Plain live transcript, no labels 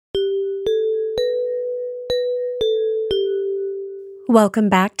Welcome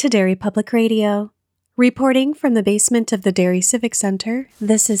back to Derry Public Radio. Reporting from the basement of the Derry Civic Center,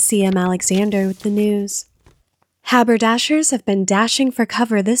 this is CM Alexander with the news. Haberdashers have been dashing for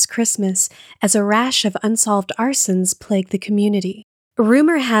cover this Christmas as a rash of unsolved arsons plague the community.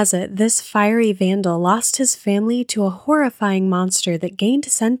 Rumor has it this fiery vandal lost his family to a horrifying monster that gained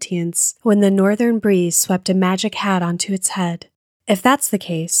sentience when the northern breeze swept a magic hat onto its head. If that's the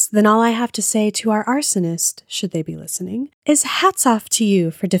case, then all I have to say to our arsonist, should they be listening, is hats off to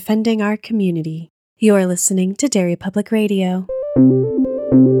you for defending our community. You're listening to Derry Public Radio.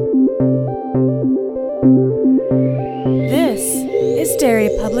 This is Derry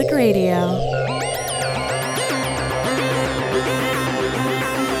Public Radio.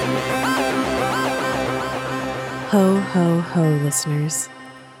 Ho, ho, ho, listeners.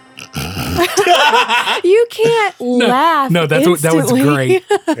 You can't laugh. No, that was great.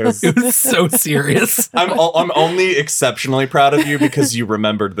 It was so serious. I'm only exceptionally proud of you because you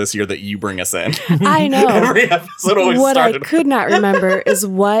remembered this year that you bring us in. I know. Every episode always what started. I could not remember is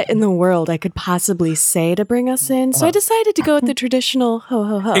what in the world I could possibly say to bring us in. So I decided to go with the traditional ho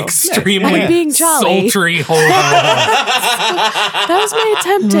ho ho. Extremely being jolly. Sultry ho ho ho. That was my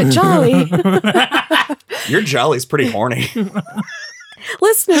attempt at jolly. Your jolly's pretty horny.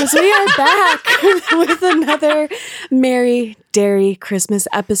 Listeners, we are back with another Merry Derry Christmas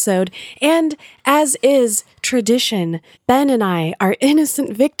episode. And as is tradition, Ben and I are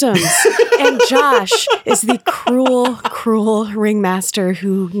innocent victims. And Josh is the cruel, cruel ringmaster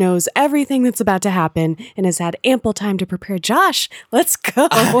who knows everything that's about to happen and has had ample time to prepare. Josh, let's go.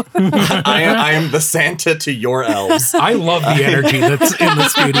 I am the Santa to your elves. I love the energy that's in the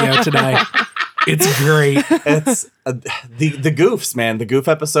studio today. It's great. It's the goofs, man. The goof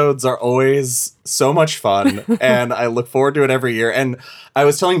episodes are always so much fun, and I look forward to it every year. And I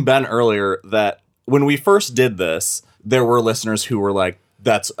was telling Ben earlier that when we first did this, there were listeners who were like,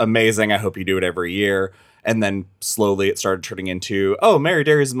 "That's amazing. I hope you do it every year." And then slowly it started turning into, "Oh, Merry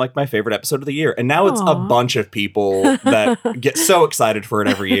Derry is like my favorite episode of the year." And now it's a bunch of people that get so excited for it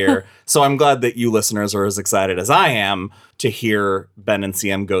every year. So I'm glad that you listeners are as excited as I am to hear Ben and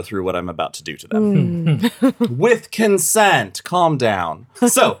CM go through what I'm about to do to them. With consent. Calm down.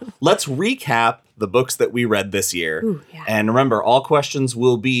 So let's recap the books that we read this year. Ooh, yeah. And remember, all questions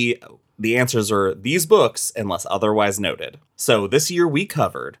will be, the answers are these books unless otherwise noted. So this year we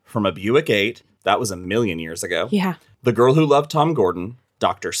covered From a Buick 8, that was a million years ago. Yeah. The Girl Who Loved Tom Gordon,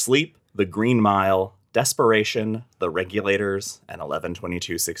 Dr. Sleep, The Green Mile, Desperation, The Regulators, and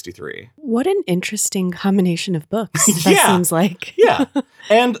 11/22/63. What an interesting combination of books, that Yeah. seems like. Yeah.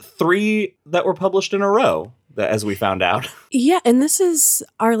 And 3 that were published in a row, as we found out. Yeah, and this is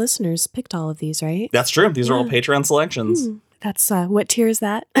our listeners picked all of these, right? That's true. These are all Patreon selections. That's, what tier is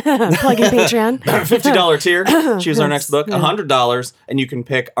that? Plug in Patreon. $50 tier, choose our next book. $100, and you can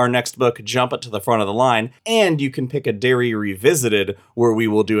pick our next book, jump it to the front of the line, and you can pick a Derry Revisited, where we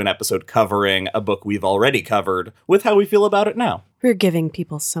will do an episode covering a book we've already covered with how we feel about it now. We're giving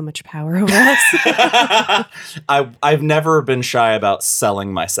people so much power over us. I've never been shy about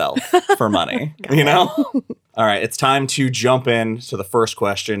selling myself for money, you know? All right, it's time to jump in to the first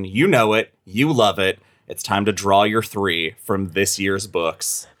question. You know it. You love it. It's time to draw your 3 from this year's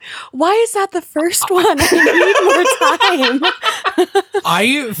books. Why is that the first one? I need more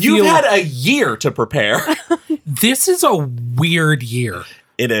time. You've had a year to prepare. This is a weird year.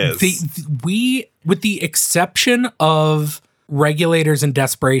 It is. We, with the exception of Regulators and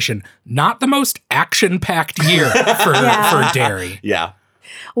Desperation, not the most action-packed year for Derry. Yeah.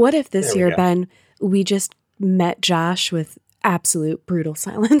 What if this year, go. Ben, we just met Josh with absolute brutal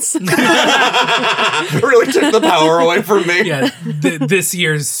silence? It really took the power away from me. Yeah, this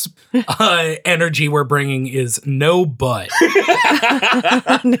year's energy we're bringing is no but.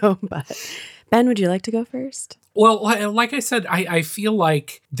 No, but. Ben, would you like to go first? Well, like I said, I feel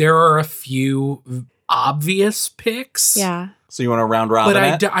like there are a few obvious picks. Yeah. So you want to round robin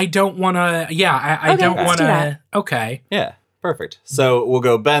But it? I don't want to, I Okay, don't let's want do to. that. Okay. Yeah, perfect. So we'll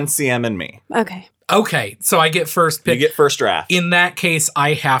go Ben, CM, and me. Okay, so I get first pick. You get first draft. In that case,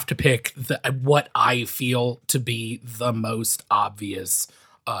 I have to pick what I feel to be the most obvious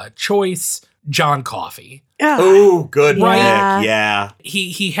choice, John Coffey. Oh, good pick. Yeah. Yeah.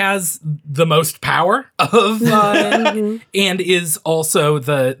 He has the most power of, and is also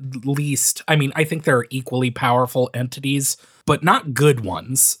the least, I mean, I think there are equally powerful entities, but not good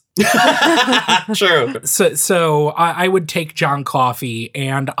ones. True. So I would take John Coffey,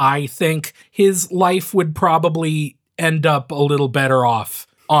 and I think his life would probably end up a little better off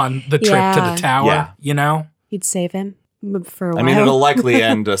on the trip to the tower, you know? You'd save him for a while. I mean, it'll likely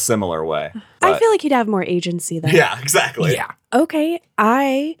end a similar way. I feel like he'd have more agency then. Yeah, exactly. Yeah. Okay,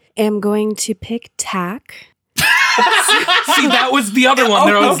 I am going to pick tack. See, that was the other one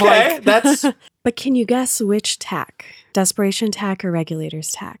that I was like, that's. But can you guess which tack? Desperation tack or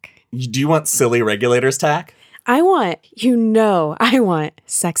regulators tack? Do you want silly regulators tack? I want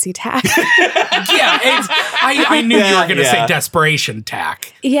sexy tack. yeah, I knew you were going to say desperation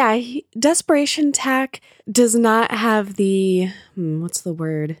tack. Yeah, desperation tack does not have the, what's the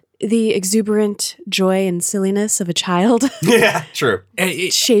word? The exuberant joy and silliness of a child. Yeah, true.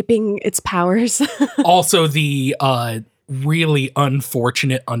 Shaping its powers. Also, the really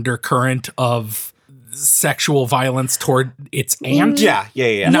unfortunate undercurrent of sexual violence toward its aunt. Yeah.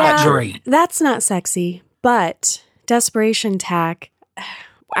 Not great. That's not sexy, but desperation tack,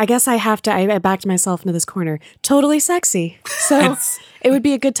 I guess I backed myself into this corner. Totally sexy. So it would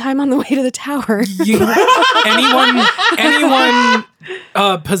be a good time on the way to the tower. Anyone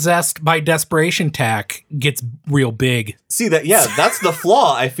possessed by desperation tack gets real big. See that? Yeah, that's the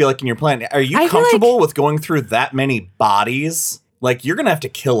flaw, I feel like, in your plan. Are you comfortable with going through that many bodies? Like, you're going to have to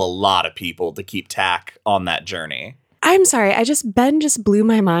kill a lot of people to keep tack on that journey. I'm sorry. Ben just blew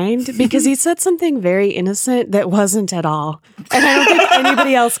my mind because he said something very innocent that wasn't at all. And I don't think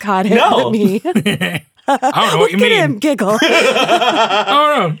anybody else caught it but me. I don't know what you mean. Look at him giggle. I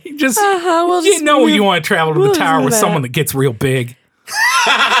don't know. You just, you know you want to travel to the tower with someone that gets real big.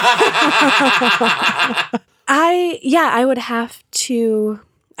 I'd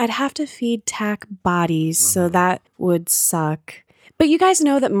have to feed tack bodies, so that would suck. But you guys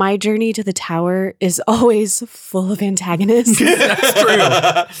know that my journey to the tower is always full of antagonists. That's true.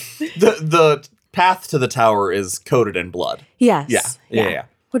 The path to the tower is coated in blood. Yes. Yeah.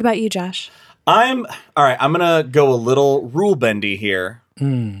 What about you, Josh? I'm gonna go a little rule bendy here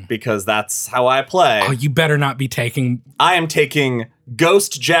because that's how I play. Oh, you better not be taking. I am taking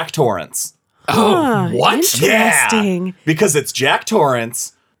Ghost Jack Torrance. Oh, what? Interesting. Yeah, because it's Jack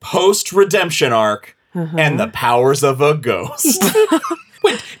Torrance post redemption arc and the powers of a ghost.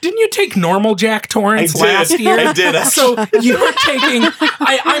 Wait, didn't you take normal Jack Torrance last year? I did. So you're taking.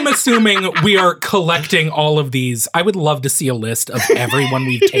 I'm assuming we are collecting all of these. I would love to see a list of everyone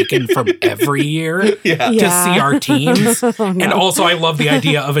we've taken from every year to see our teams. Oh, no. And also, I love the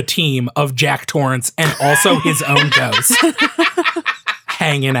idea of a team of Jack Torrance and also his own ghost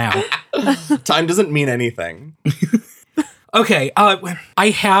hanging out. Time doesn't mean anything. Okay,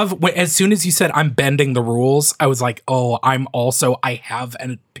 as soon as you said I'm bending the rules, I was like, I have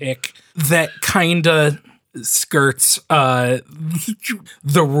a pick that kind of skirts the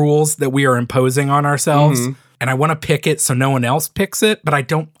rules that we are imposing on ourselves. Mm-hmm. And I want to pick it so no one else picks it, but I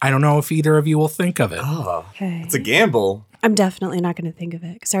don't know if either of you will think of it. Oh, okay. It's a gamble. I'm definitely not going to think of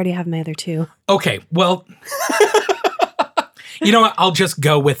it because I already have my other two. Okay, well, you know what? I'll just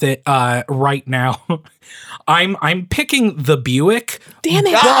go with it right now. I'm picking the Buick. Damn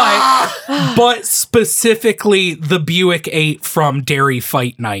it. But specifically the Buick 8 from Derry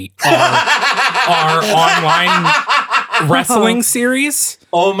Fight Night, our online wrestling series.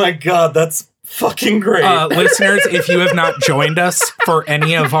 Oh my God, that's fucking great. Listeners, if you have not joined us for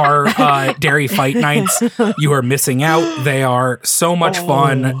any of our Derry Fight Nights, you are missing out. They are so much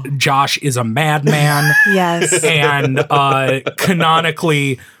fun. Josh is a madman. Yes. And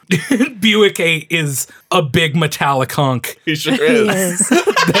canonically, Buick 8 is a big metallic hunk. He sure is.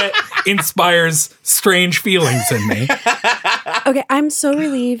 That inspires strange feelings in me. Okay, I'm so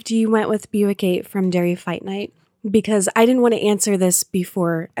relieved you went with Buick 8 from Derry Fight Night because I didn't want to answer this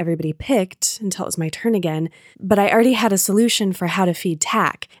before everybody picked until it was my turn again, but I already had a solution for how to feed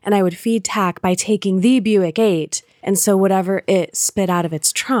tack, and I would feed tack by taking the Buick 8, and so whatever it spit out of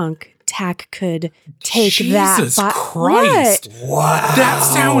its trunk, tack could take that. Jesus Christ. Wow. That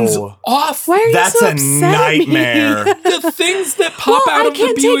sounds awful. Why are you That's so a upset at me? nightmare. The things that pop out of the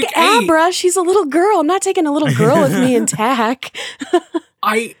Buick 8. I can't take Abra. She's a little girl. I'm not taking a little girl with me in tack.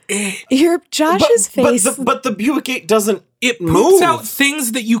 Your Josh's face. But the Buick 8 doesn't It move. poops out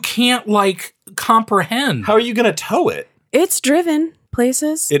things that you can't, comprehend. How are you going to tow it? It's driven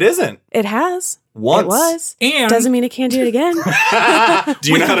places. It isn't. It has. Once. It was. And doesn't mean it can't do it again.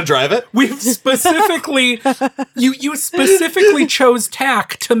 Do you know how to drive it? We've specifically, you specifically chose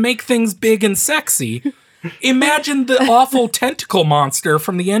tack to make things big and sexy. Imagine the awful tentacle monster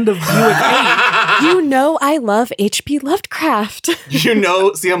from the end of Buick 8. You know I love H.P. Lovecraft. You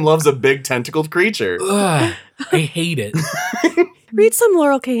know CM loves a big tentacled creature. Ugh, I hate it. Read some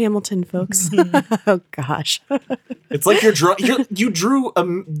Laurel K. Hamilton, folks. Oh, gosh. It's like you drew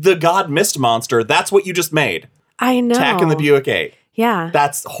the god mist monster. That's what you just made. I know. Tack in the Buick 8. Yeah.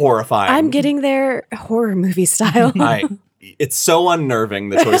 That's horrifying. I'm getting there horror movie style. it's so unnerving,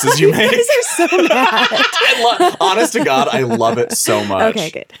 the choices you make. You guys are so mad. Honest to God, I love it so much.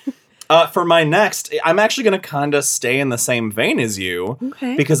 Okay, good. For my next, I'm actually going to kind of stay in the same vein as you.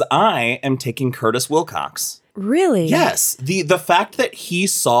 Okay. Because I am taking Curtis Wilcox. Really? Yes. The fact that he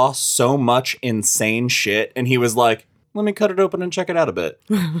saw so much insane shit and he was like, let me cut it open and check it out a bit.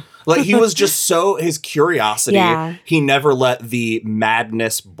 Like, he was just so, his curiosity, Yeah. he never let the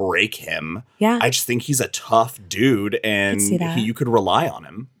madness break him. Yeah. I just think he's a tough dude and see that. you could rely on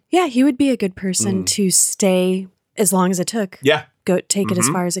him. Yeah, he would be a good person to stay as long as it took. Yeah. Go take it as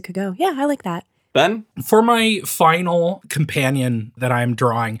far as it could go. Yeah, I like that. Ben? For my final companion that I'm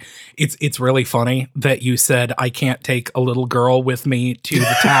drawing, it's really funny that you said I can't take a little girl with me to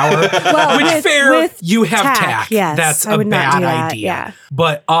the tower. Well, Which with you have tack, tack. yes, That's I a would not bad do that, idea. yeah.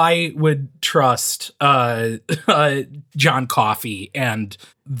 But I would trust John Coffey and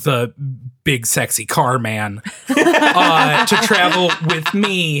the big sexy car man to travel with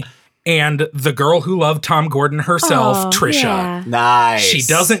me and the girl who loved Tom Gordon herself, Oh, Trisha. yeah. Nice. She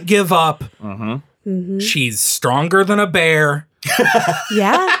doesn't give up. She's stronger than a bear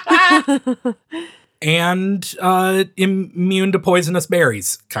Yeah. and immune to poisonous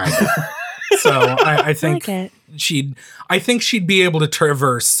berries, kind of. So I think like it. I think she'd be able to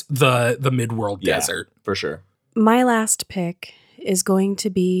traverse the midworld desert. For sure. My last pick is going to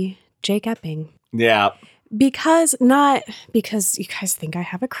be Jake Epping. Yeah. Not because you guys think I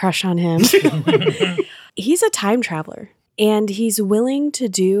have a crush on him. He's a time traveler and he's willing to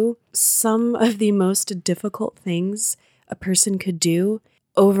do some of the most difficult things a person could do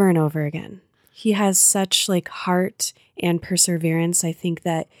over and over again. He has such like heart and perseverance. I think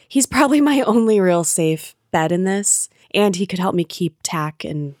that he's probably my only real safe bet in this, and he could help me keep Tack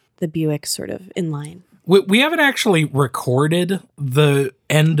and the Buick sort of in line. We haven't actually recorded the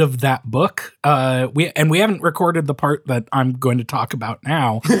end of that book. We haven't recorded the part that I'm going to talk about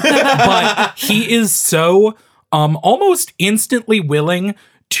now. But he is so almost instantly willing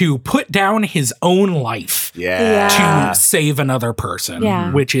to put down his own life Yeah. to save another person,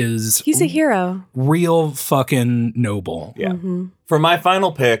 Yeah. which is He's a hero. real fucking noble. Yeah. For my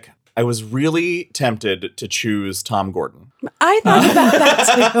final pick, I was really tempted to choose Tom Gordon. I thought about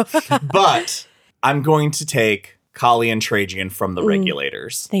that too. But I'm going to take Kali and Trajan from the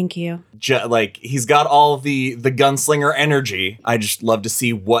Regulators. Thank you. Like, he's got all the gunslinger energy. I just love to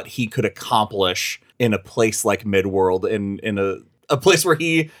see what he could accomplish in a place like Midworld, in a place where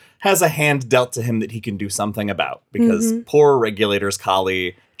he has a hand dealt to him that he can do something about. Because poor Regulators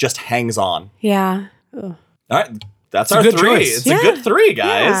Kali just hangs on. Yeah. Ugh. All right. That's It's a our good 3. choice. It's a good 3,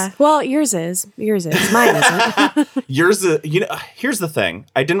 guys. Yeah. Well, yours is. Mine isn't. Here's the thing.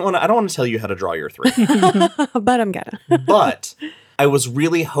 I don't want to tell you how to draw your 3. But I'm gonna. But I was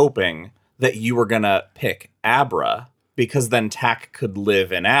really hoping that you were going to pick Abra, because then Tack could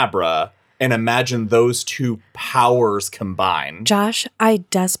live in Abra, and imagine those two powers combined. Josh, I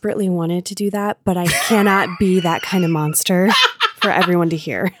desperately wanted to do that, but I cannot be that kind of monster for everyone to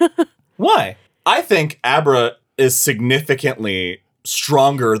hear. Why? I think Abra is significantly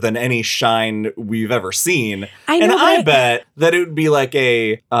stronger than any Shine we've ever seen. I know, and I but- bet that it would be like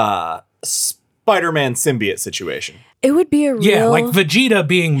a Spider-Man symbiote situation. It would be a real... Yeah, like Vegeta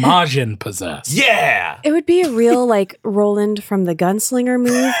being Majin possessed. Yeah! It would be a real, like, Roland from the Gunslinger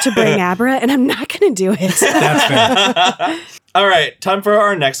move to bring Abra, and I'm not going to do it. That's fair. All right, time for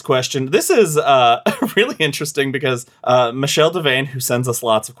our next question. This is really interesting because Michelle Devane, who sends us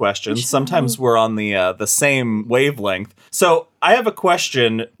lots of questions, sometimes we're on the same wavelength. So I have a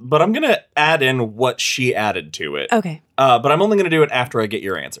question, but I'm going to add in what she added to it. Okay. But I'm only going to do it after I get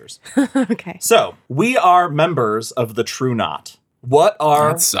your answers. Okay. So we are members of the True Knot. What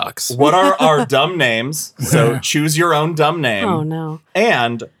are That sucks. What are our dumb names? So choose your own dumb name. Oh, no.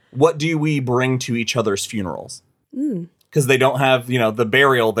 And what do we bring to each other's funerals? Because they don't have, the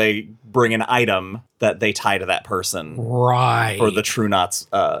burial, they bring an item that they tie to that person Right. for the True Knot's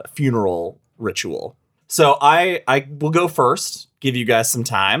funeral ritual. So I will go first, give you guys some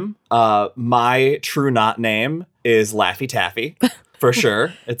time. My True Knot name is Laffy Taffy, for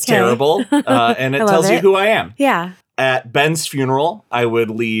sure. It's Okay. terrible, and it I love tells you it. who I am. Yeah. At Ben's funeral, I would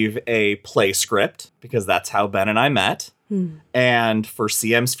leave a play script, because that's how Ben and I met. And for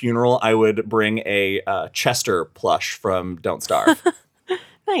CM's funeral, I would bring a Chester plush from Don't Starve.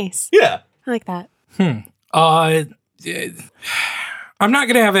 Nice. Yeah. I like that. I'm not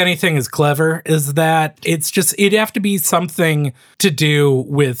going to have anything as clever as that. It'd have to be something to do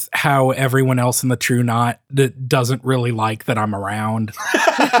with how everyone else in the True Knot that doesn't really like that I'm around.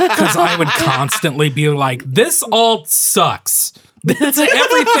 Because I would constantly be like, this all sucks. It's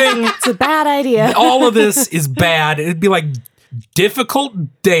everything. It's a bad idea. All of this is bad. It'd be like Difficult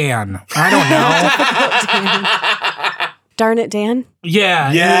Dan. I don't know. Darn it, Dan.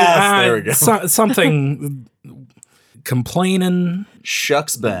 Yeah. Yes, there we go. Something complaining.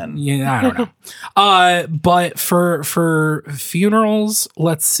 Shucks, Ben. Yeah, I don't know. But for funerals,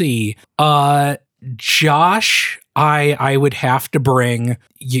 let's see. Josh, I would have to bring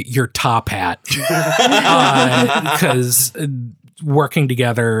your top hat because working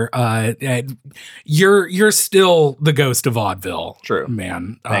together, you're still the ghost of vaudeville. True,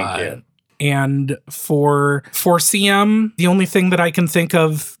 man. Thank you. And for CM, the only thing that I can think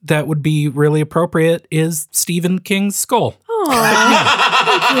of that would be really appropriate is Stephen King's skull. Oh,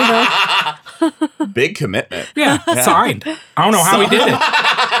 thank you. Big commitment. Yeah, signed. I don't know how he did it.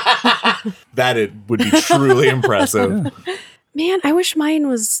 That it would be truly impressive. Man, I wish mine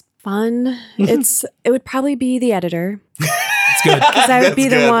was fun. It would probably be the editor. It's good. Because I would be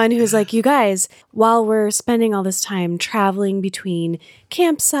the good. one who's like, you guys, while we're spending all this time traveling between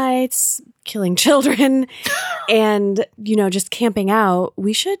campsites, killing children, and, just camping out,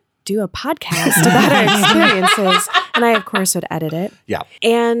 we should do a podcast about our experiences. And I, of course, would edit it. Yeah.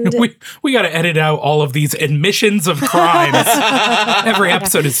 And we got to edit out all of these admissions of crimes. Every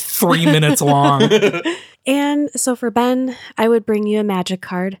episode is 3 minutes long. And so for Ben, I would bring you a magic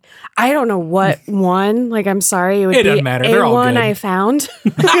card. I don't know what one. Like, I'm sorry. It doesn't be matter. a They're all one good. I found.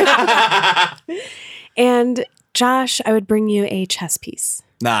 And Josh, I would bring you a chess piece.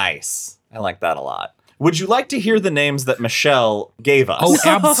 Nice. I like that a lot. Would you like to hear the names that Michelle gave us? Oh,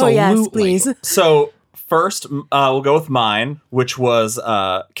 absolutely. Oh, yes, please. So first, we'll go with mine, which was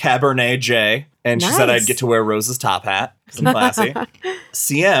Cabernet J. And she said Nice. I'd get to wear Rose's top hat because I'm classy.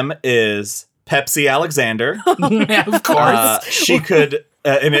 CM is Pepsi Alexander. Yeah, of course. She could,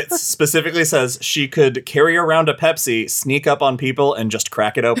 and it specifically says she could carry around a Pepsi, sneak up on people, and just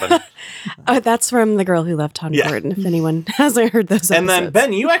crack it open. That's from The Girl Who Left Concord, if anyone hasn't heard those episodes. And then,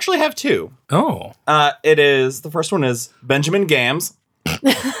 Ben, you actually have two. Oh. It is, the first one is Benjamin Gams. And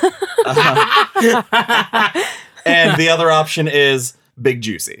the other option is Big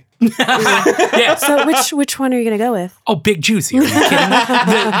Juicy. Yeah. So which one are you going to go with? Oh, Big Juicy. Are you kidding?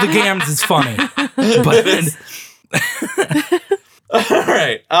 The Gams is funny. But All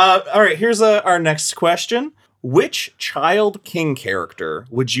right. Here's our next question. Which Child King character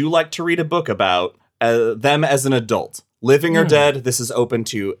would you like to read a book about them as an adult? Living or dead, this is open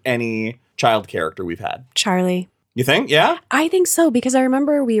to any child character we've had. Charlie. You think? Yeah? I think so, because I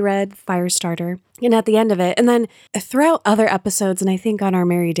remember we read Firestarter, and at the end of it, and then throughout other episodes, and I think on our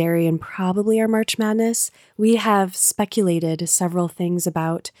Mary Derry and probably our March Madness, we have speculated several things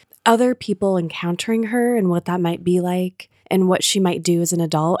about other people encountering her and what that might be like and what she might do as an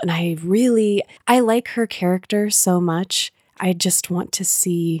adult. And I like her character so much. I just want to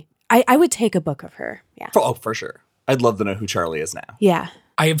see, I would take a book of her. Yeah. For sure. I'd love to know who Charlie is now. Yeah.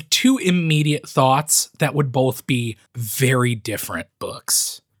 I have two immediate thoughts that would both be very different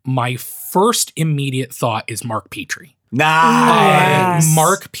books. My first immediate thought is Mark Petrie. Nice. Yes.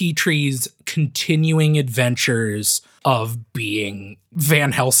 Mark Petrie's continuing adventures of being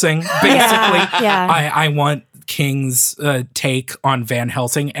Van Helsing, basically. Yeah. I want King's take on Van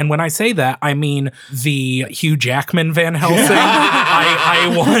Helsing. And when I say that, I mean the Hugh Jackman Van Helsing.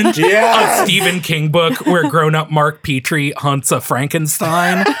 I want a Stephen King book where grown-up Mark Petrie hunts a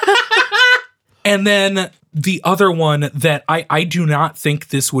Frankenstein. And then the other one that I do not think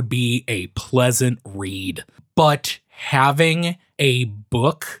this would be a pleasant read, but having a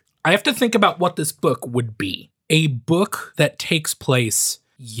book, I have to think about what this book would be. A book that takes place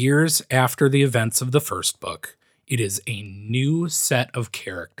years after the events of the first book. It is a new set of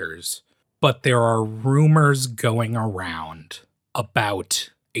characters, but there are rumors going around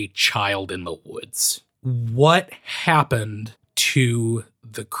about a child in the woods. What happened to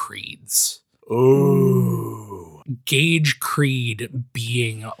the Creeds? Ooh. Gage Creed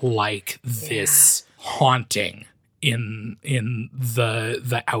being like this haunting in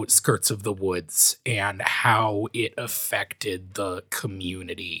the outskirts of the woods and how it affected the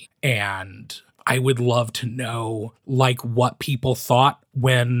community. And I would love to know like what people thought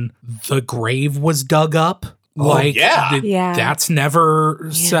when the grave was dug up. Like that's never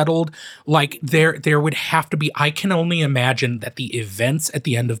settled. Like there would have to be, I can only imagine that the events at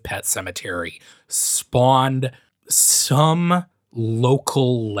the end of Pet Sematary spawned some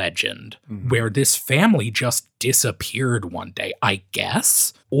local legend where this family just disappeared one day, I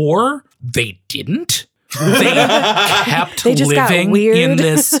guess, or they didn't. They kept They just got living weird. in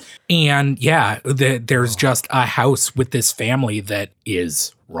And yeah, there's just a house with this family that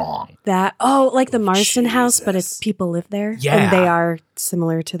is wrong. Like the Marston house, but it's people live there. Yeah. And they are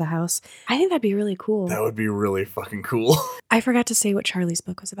similar to the house. I think that'd be really cool. That would be really fucking cool. I forgot to say what Charlie's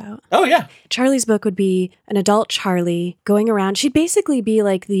book was about. Oh, yeah. Charlie's book would be an adult Charlie going around. She'd basically be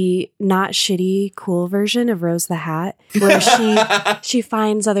like the not shitty, cool version of Rose the Hat, where she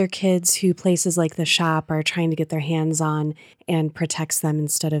finds other kids who places like the shop are trying to get their hands on and protects them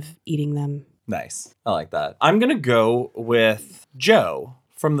instead of eating them. Nice. I like that. I'm going to go with Joe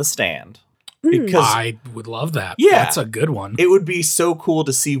from The Stand. Because I would love that. Yeah. That's a good one. It would be so cool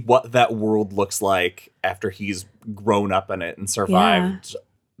to see what that world looks like after he's grown up in it and survived.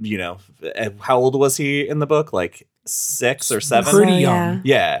 You know, how old was he in the book? Like 6 or 7? Pretty young.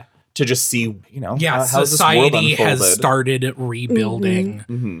 Yeah. To just see, you know, Yeah, how society this world has started rebuilding.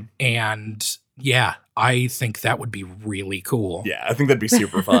 Mm-hmm. And yeah, I think that would be really cool. Yeah, I think that'd be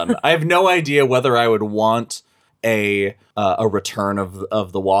super fun. I have no idea whether I would want a return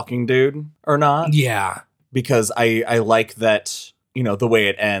of the walking dude or not. Yeah. Because I like that, you know, the way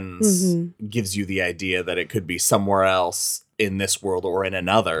it ends gives you the idea that it could be somewhere else in this world or in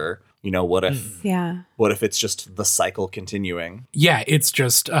another. You know, what if it's just the cycle continuing? Yeah, it's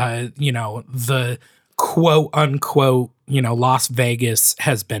just you know, the quote unquote, you know, Las Vegas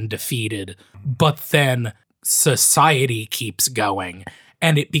has been defeated, but then society keeps going.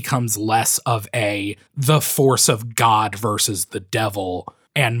 And it becomes less of the force of God versus the devil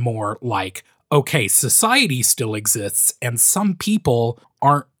and more like, okay, society still exists and some people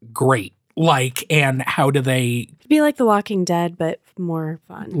aren't great. Like, and how do they... It'd be like The Walking Dead, but more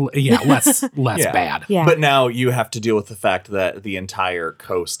fun. Less bad. Yeah. But now you have to deal with the fact that the entire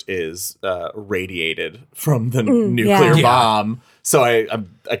coast is radiated from the nuclear bomb. So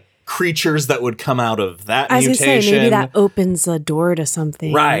creatures that would come out of that mutation. I was going to say, maybe that opens a door to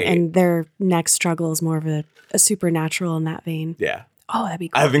something. Right. And their next struggle is more of a supernatural in that vein. Yeah. Oh, that'd be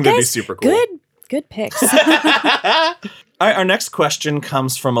cool. I think that'd be super cool. Good picks. All right, our next question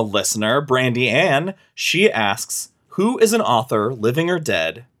comes from a listener, Brandy Ann. She asks, who is an author, living or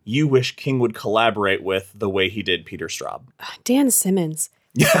dead, you wish King would collaborate with the way he did Peter Straub? Dan Simmons.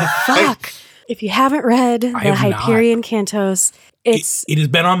 Fuck. If you haven't read the Hyperion Cantos, it has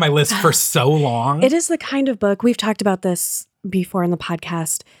been on my list for so long. It is the kind of book, we've talked about this before in the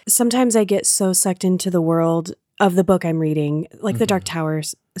podcast. Sometimes I get so sucked into the world of the book I'm reading, like The Dark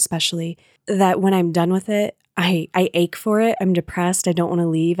Towers especially, that when I'm done with it, I ache for it. I'm depressed. I don't want to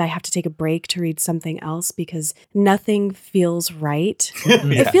leave. I have to take a break to read something else because nothing feels right.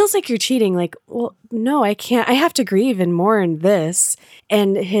 It feels like you're cheating. Like, well, no, I can't. I have to grieve and mourn this.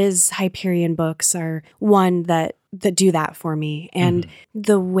 And his Hyperion books are one that do that for me. And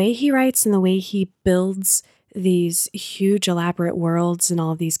the way he writes and the way he builds these huge elaborate worlds and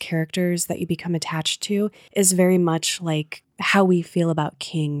all of these characters that you become attached to is very much like how we feel about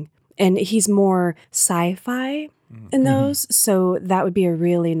King. And he's more sci-fi in those. So that would be a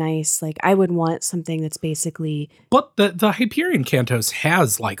really nice, like, I would want something that's basically... But the Hyperion Cantos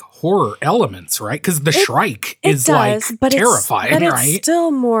has, like, horror elements, right? Because the Shrike is, does, like, terrifying, but right? It's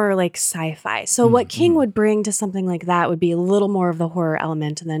still more, like, sci-fi. So what King would bring to something like that would be a little more of the horror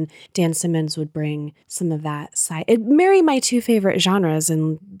element, and then Dan Simmons would bring some of that It'd marry my two favorite genres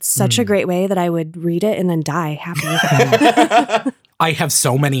in such a great way that I would read it and then die happy. I have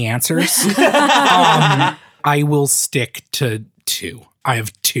so many answers. I will stick to 2. I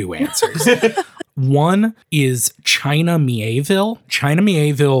have 2 answers. One is China Mieville. China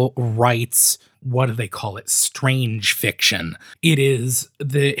Mieville writes, what do they call it? Strange fiction. It is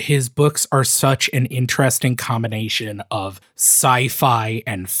his books are such an interesting combination of sci-fi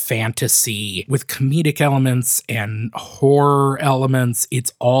and fantasy with comedic elements and horror elements.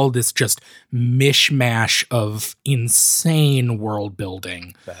 It's all this just mishmash of insane world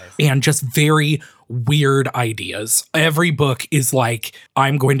building and just very weird ideas. Every book is like,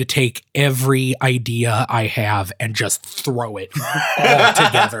 I'm going to take every idea I have and just throw it all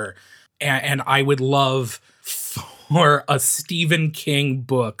together. And I would love for a Stephen King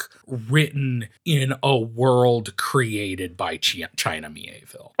book written in a world created by China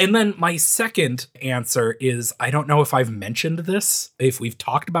Mieville. And then my second answer is, I don't know if I've mentioned this, if we've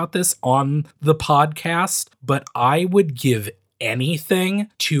talked about this on the podcast, but I would give anything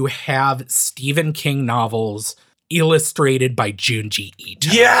to have Stephen King novels illustrated by Junji Ito.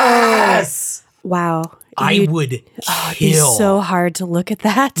 Yes! Wow. I would it'd be so hard to look at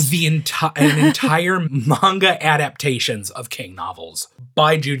that. An entire manga adaptations of King novels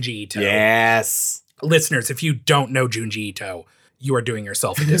by Junji Ito. Yes. Listeners, if you don't know Junji Ito, you are doing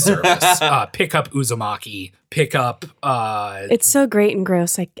yourself a disservice. Pick up Uzumaki. Pick up... it's so great and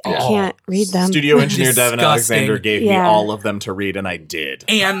gross. I can't read them. Studio engineer Devin Disgusting. Alexander gave me all of them to read, and I did.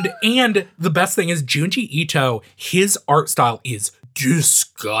 And the best thing is Junji Ito, his art style is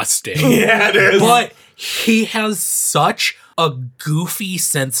disgusting. Yeah, it is. But he has such a goofy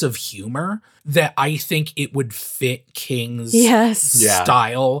sense of humor that I think it would fit King's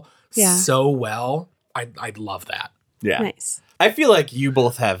style so well. I'd love that. Yeah. Nice. I feel like you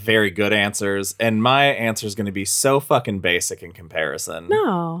both have very good answers, and my answer is going to be so fucking basic in comparison.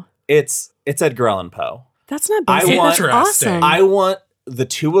 No. It's Edgar Allan Poe. That's not basic. Interesting. Awesome. I want the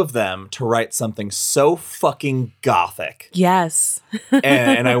two of them to write something so fucking gothic. Yes.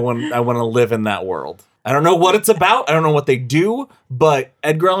 and I want to live in that world. I don't know what it's about. I don't know what they do, but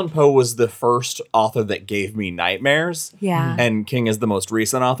Edgar Allan Poe was the first author that gave me nightmares. Yeah. And King is the most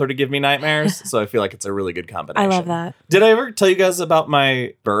recent author to give me nightmares. So I feel like it's a really good combination. I love that. Did I ever tell you guys about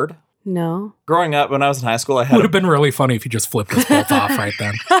my bird? No. Growing up, when I was in high school, I had Would have been really funny if you just flipped us both off right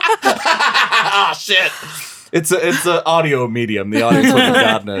then. Ah, shit. It's an audio medium. The audience would have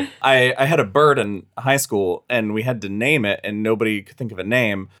gotten it. I had a bird in high school, and we had to name it, and nobody could think of a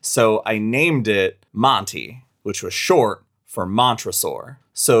name. So I named it Monty, which was short for Montresor.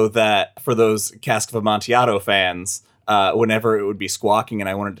 So that for those Cask of Amontillado fans, whenever it would be squawking and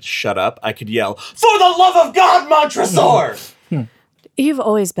I wanted to shut up, I could yell, "For the love of God, Montresor!" You've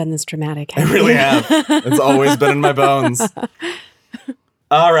always been this dramatic. I really have. It's always been in my bones.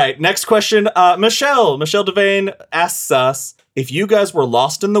 All right, next question. Michelle Devane asks us, if you guys were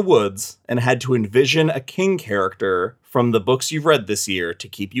lost in the woods and had to envision a King character from the books you've read this year to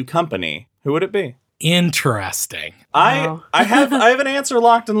keep you company, who would it be? Interesting. Wow. I have an answer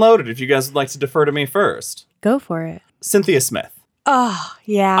locked and loaded if you guys would like to defer to me first. Go for it. Cynthia Smith. Oh,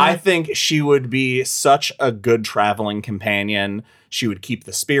 yeah. I think she would be such a good traveling companion. She would keep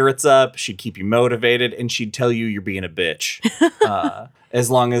the spirits up. She'd keep you motivated, and she'd tell you you're being a bitch. As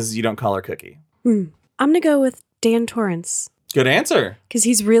long as you don't call her Cookie. I'm going to go with Dan Torrance. Good answer. Because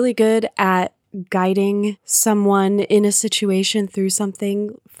he's really good at guiding someone in a situation through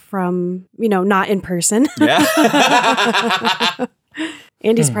something from, not in person. Yeah.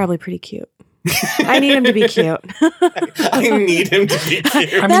 And he's probably pretty cute. I need him to be cute. I need him to be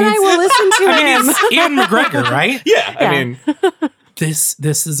cute. I will listen to him. It's Ian McGregor, right? Yeah, I mean...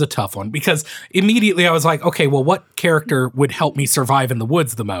 This is a tough one because immediately I was like, okay, well, what character would help me survive in the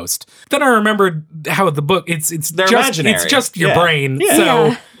woods the most? Then I remembered how the book They're imaginary. It's just your brain. Yeah.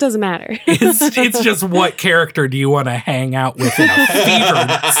 So doesn't matter. it's just what character do you want to hang out with in a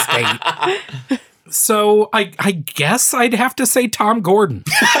fevered state? So I guess I'd have to say Tom Gordon.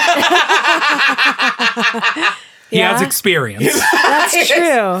 He has experience. That's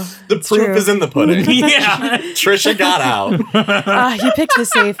true. The proof is in the pudding. Yeah. Trisha got out. You picked the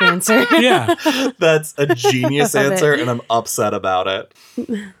safe answer. Yeah. That's a genius Love answer, it. and I'm upset about it.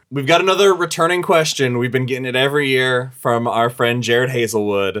 We've got another returning question. We've been getting it every year from our friend Jared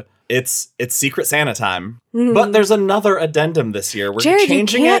Hazelwood. It's Secret Santa time. But there's another addendum this year. We're Jared,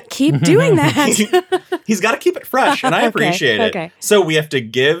 changing you can't keep doing that. He's got to keep it fresh, and I appreciate it. Okay. So we have to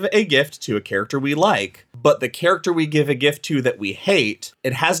give a gift to a character we like, but the character we give a gift to that we hate,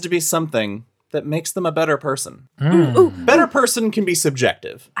 it has to be something that makes them a better person. Better person can be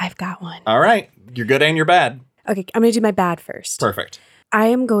subjective. I've got one. All right. You're good and you're bad. Okay, I'm going to do my bad first. Perfect. I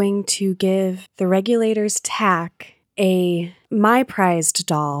am going to give the Regulators TAC my prized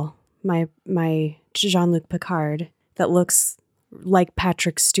doll, my Jean-Luc Picard, that looks like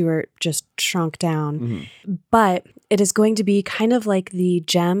Patrick Stewart just shrunk down. But it is going to be kind of like the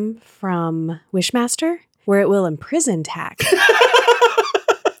gem from Wishmaster, where it will imprison TAC.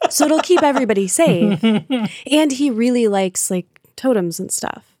 So it'll keep everybody safe. And he really likes totems and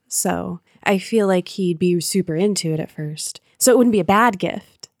stuff. So I feel like he'd be super into it at first. So it wouldn't be a bad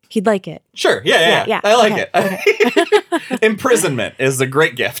gift. He'd like it. Sure. Yeah. I like it. Imprisonment is a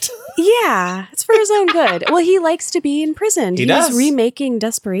great gift. Yeah, it's for his own good. Well, he likes to be imprisoned. He does. He's remaking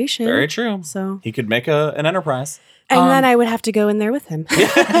Desperation. Very true. So he could make an enterprise. And then I would have to go in there with him.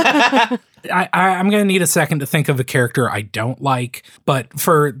 I'm going to need a second to think of a character I don't like. But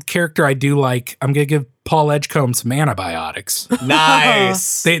for the character I do like, I'm going to give Paul Edgecombe some antibiotics.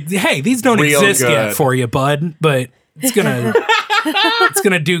 Nice. These don't Real exist good. yet for you, bud. But it's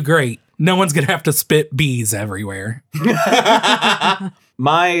gonna do great. No one's going to have to spit bees everywhere.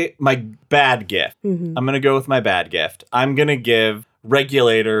 My bad gift. I'm going to go with my bad gift. I'm going to give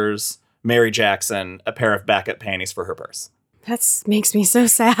Regulators Mary Jackson a pair of backup panties for her purse. That makes me so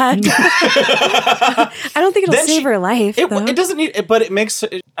sad. I don't think it'll Then save her life. It though. doesn't need it, but it makes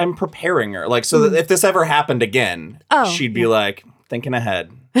I'm preparing her. So that if this ever happened again, she'd be like, thinking ahead.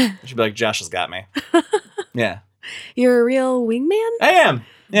 She'd be like, Josh has got me. Yeah. You're a real wingman? I am.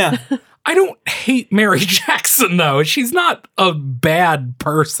 Yeah. I don't hate Mary Jackson, though. She's not a bad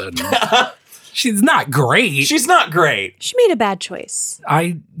person. She's not great. She's not great. She made a bad choice.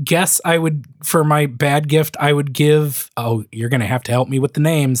 I guess I would, for my bad gift, I would give, oh, you're going to have to help me with the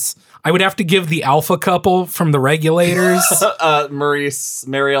names. I would have to give the alpha couple from The Regulators.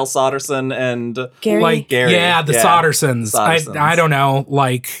 Marielle Soderson and Gary. Like, Gary. yeah, the Sodersons. Sodersons. I don't know,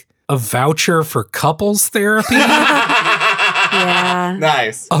 like a voucher for couples therapy. Yeah.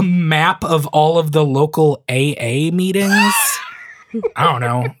 Nice. A map of all of the local AA meetings. I don't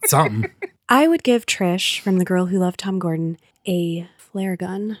know, something. I would give Trish from The Girl Who Loved Tom Gordon a flare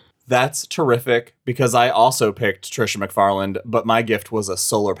gun. That's terrific because I also picked Trisha McFarland, but my gift was a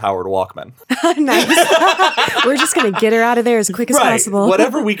solar-powered Walkman. Nice. We're just going to get her out of there as quick as possible.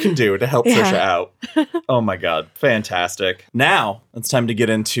 Whatever we can do to help Yeah. Trisha out. Oh my God. Fantastic. Now, it's time to get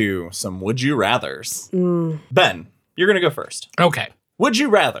into some Would You Rathers. Ben, you're going to go first. Okay. Would you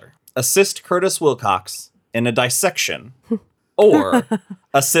rather assist Curtis Wilcox in a dissection or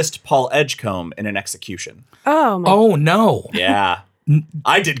assist Paul Edgecombe in an execution? Oh, my. Oh, no. Yeah.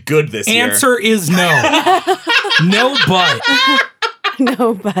 I did good this year. Answer is no. No, but.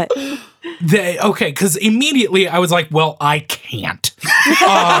 No, but. Okay, because immediately I was like, well, I can't.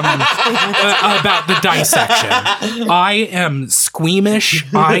 About the dissection. I am squeamish.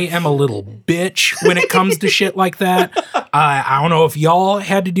 I am a little bitch when it comes to shit like that. I don't know if y'all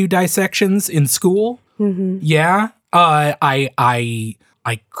had to do dissections in school. Mm-hmm. Yeah.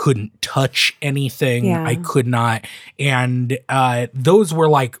 I couldn't touch anything. Yeah. I could not. And those were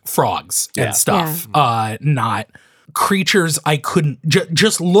like frogs and stuff. Not creatures I couldn't.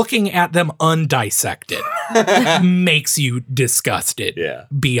 Just looking at them undissected makes you disgusted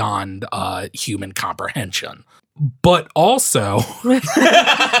beyond human comprehension. But also,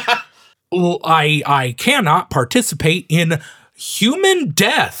 I cannot participate in human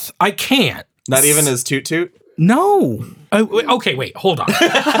death. I can't. Not even as Toot Toot? No. Okay, wait, hold on.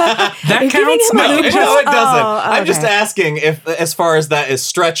 That counts? No, it doesn't. I'm okay. just asking if, as far as that is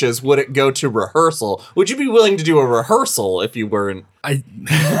stretches, would it go to rehearsal? Would you be willing to do a rehearsal if you weren't? I you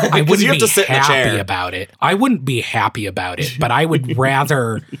wouldn't have be to sit in the happy chair. about it. I wouldn't be happy about it, but I would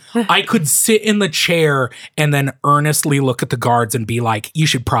rather I could sit in the chair and then earnestly look at the guards and be like, you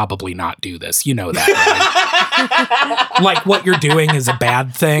should probably not do this. You know that, right? Like what you're doing is a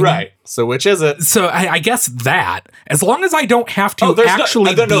bad thing. Right. So which is it? So I guess that, as long as I don't have to there's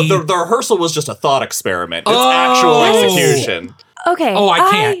actually no, be... the rehearsal was just a thought experiment. It's actual execution. Okay. Oh,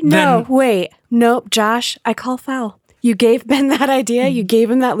 I can't. No, Then- wait. Nope, Josh, I call foul. You gave Ben that idea. You gave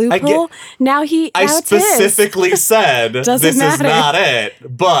him that loophole. Now I it's his. specifically said this is matter. not it.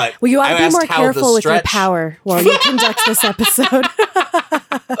 But Well, you ought to I be asked more how the careful with your stretch- power while you conduct this episode.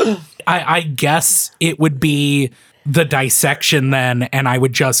 I guess it would be the dissection then, and I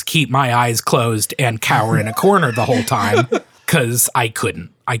would just keep my eyes closed and cower in a corner the whole time because I couldn't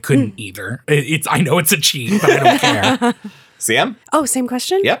either. I know it's a cheat, but I don't care. CM? Oh, same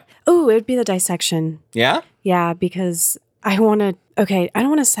question? Yep. Oh, it would be the dissection. Yeah? Yeah, because I don't want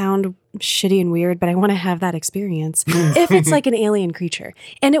to sound shitty and weird, but I want to have that experience. If it's like an alien creature.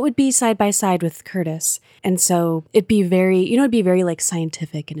 And it would be side by side with Curtis. And so it'd be very like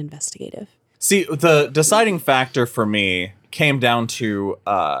scientific and investigative. See, the deciding factor for me came down to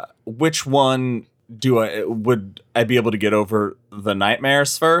which one would I be able to get over the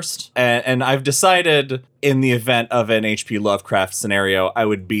nightmares first? And I've decided in the event of an H.P. Lovecraft scenario, I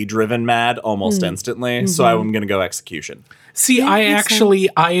would be driven mad almost instantly. So I'm going to go execution. See, Yeah,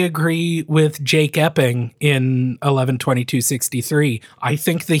 I agree with Jake Epping in 11/22/63. I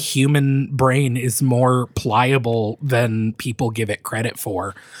think the human brain is more pliable than people give it credit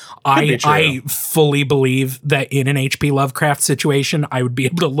for. be true. I fully believe that in an H.P. Lovecraft situation, I would be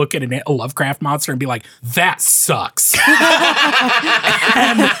able to look at a Lovecraft monster and be like, that sucks.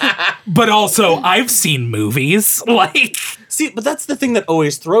 But also, I've seen movies. Like, See, but that's the thing that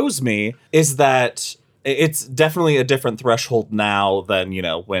always throws me is that it's definitely a different threshold now than,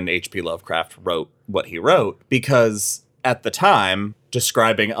 when H.P. Lovecraft wrote what he wrote, because at the time,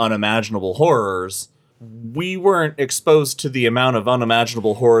 describing unimaginable horrors, we weren't exposed to the amount of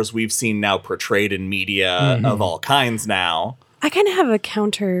unimaginable horrors we've seen now portrayed in media of all kinds now. I kind of have a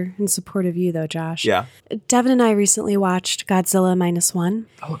counter in support of you, though, Josh. Yeah. Devin and I recently watched Godzilla -1.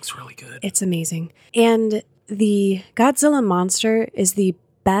 that looks really good. It's amazing. And the Godzilla monster is the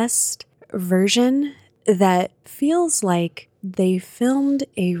best version that feels like they filmed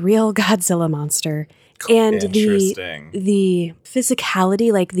a real Godzilla monster. And the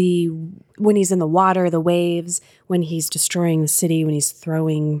physicality, like when he's in the water, the waves, when he's destroying the city, when he's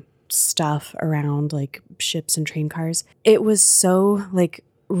throwing stuff around like ships and train cars, it was so like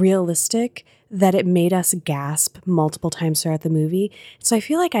realistic that it made us gasp multiple times throughout the movie. So I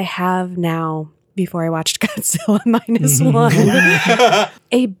feel like I have now, before I watched Godzilla -1,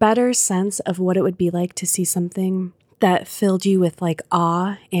 a better sense of what it would be like to see something that filled you with like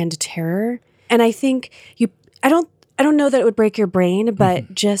awe and terror. And I think I don't know that it would break your brain,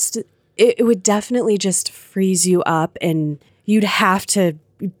 but just it would definitely just freeze you up and you'd have to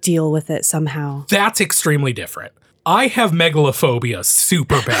deal with it somehow. That's extremely different. I have megalophobia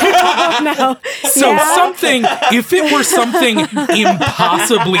super bad. Oh, no. So something, if it were something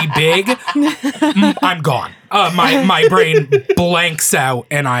impossibly big, I'm gone. My brain blanks out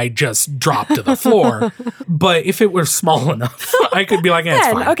and I just drop to the floor. But if it were small enough, I could be like, it's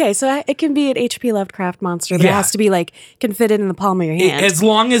fine. Okay, so it can be an H.P. Lovecraft monster, but it has to be like, can fit in the palm of your hand. As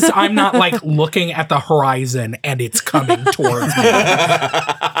long as I'm not like looking at the horizon and it's coming towards me.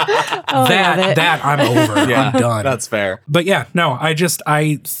 That I'm over. Yeah, I'm done. That's fair. But yeah, no, I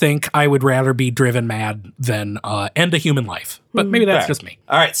think I would rather be driven mad than end a human life. But maybe that's just me.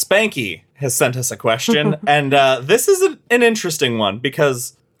 All right, Spanky has sent us a question, and this is an interesting one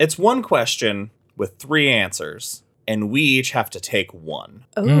because it's one question with 3 answers, and we each have to take one.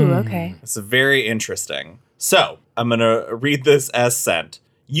 Oh, okay. It's very interesting. So, I'm going to read this as sent.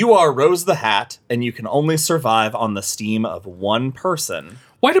 You are Rose the Hat, and you can only survive on the steam of one person.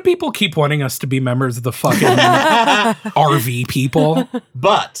 Why do people keep wanting us to be members of the fucking RV people?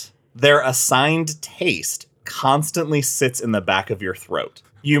 But their assigned taste constantly sits in the back of your throat.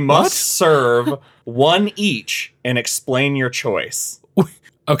 You must serve one each and explain your choice.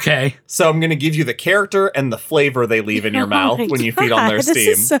 Okay. So I'm going to give you the character and the flavor they leave in your mouth when you feed on their steam.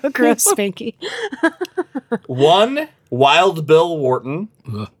 This is so gross, Spanky. 1, Wild Bill Wharton,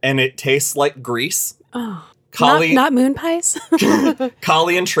 and it tastes like grease. Oh. Collie, not moon pies?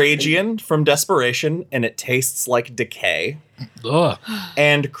 Collie and Trajan from Desperation, and it tastes like decay. Ugh.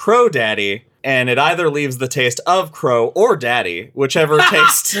 And Crow Daddy, and it either leaves the taste of crow or daddy, whichever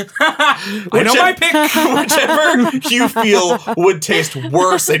taste. I know my pick. Whichever you feel would taste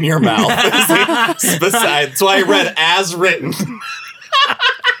worse in your mouth. Besides, so I read as written.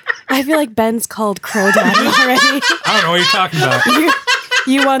 I feel like Ben's called Crow Daddy already. I don't know what you're talking about.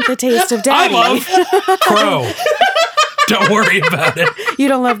 You want the taste of daddy. I love crow. Don't worry about it. You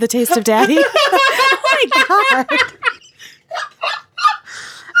don't love the taste of daddy? Oh my God.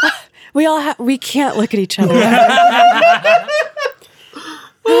 We can't look at each other.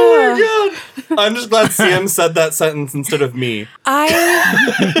 Oh my God. I'm just glad CM said that sentence instead of me. I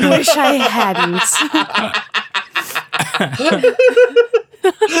wish I hadn't.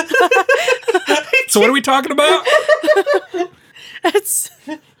 So what are we talking about? Are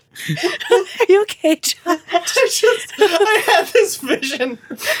you okay, John? I had this vision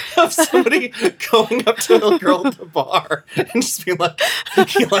of somebody going up to a girl at the bar and just being like,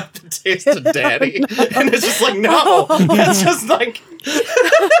 you like the taste of daddy? No. And it's just like, no. It's just like...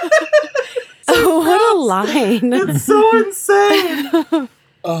 Oh, what a line. It's so insane.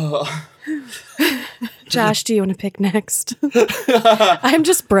 Oh. Josh, do you want to pick next? I'm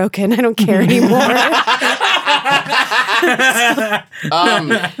just broken. I don't care anymore.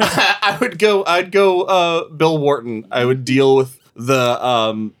 I'd go Bill Wharton. I would deal with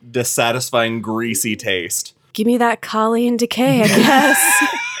the dissatisfying greasy taste. Give me that Collie and Decay, I guess.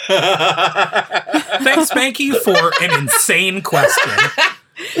 Thanks, Spanky, for an insane question.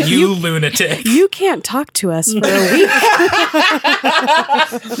 You lunatic. You can't talk to us for a week.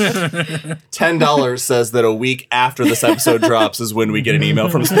 $10 says that a week after this episode drops is when we get an email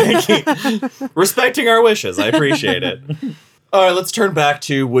from Spanky. Respecting our wishes. I appreciate it. All right, let's turn back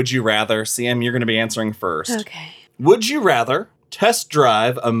to Would You Rather. CM, you're going to be answering first. Okay. Would you rather test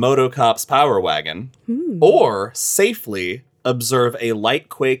drive a Motocop's Power Wagon or safely observe a light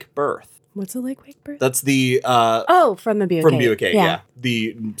quake birth? What's a light quake birth? That's the... from the Buick. From Buick, yeah.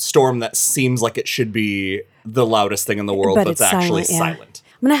 The storm that seems like it should be the loudest thing in the world, but it's actually silent.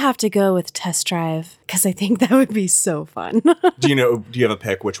 I'm going to have to go with test drive because I think that would be so fun. Do you have a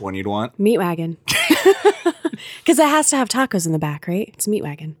pick which one you'd want? Meat wagon. Because it has to have tacos in the back, right? It's a meat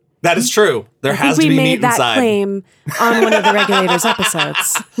wagon. That is true. There has to be meat inside. We made that claim on one of the Regulators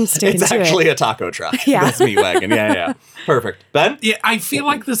episodes. It's actually a taco truck. Yeah. That's meat wagon. Yeah. Perfect. Ben? Yeah, I feel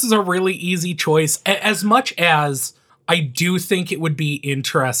like this is a really easy choice. As much as I do think it would be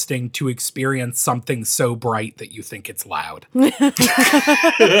interesting to experience something so bright that you think it's loud. I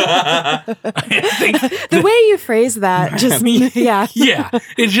think The way you phrase that, just, yeah. yeah,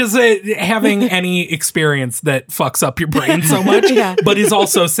 it's just having any experience that fucks up your brain so much, Yeah. but is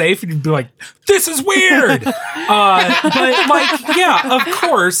also safe. And you'd be like, this is weird. But like, yeah, of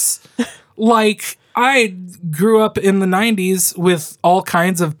course, like I grew up in the 90s with all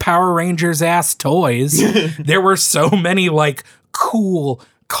kinds of Power Rangers ass toys. There were so many like cool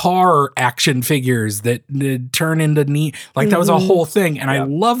car action figures that turn into neat. Like that was a whole thing. And I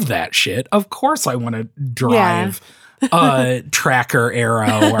love that shit. Of course I want to drive Tracker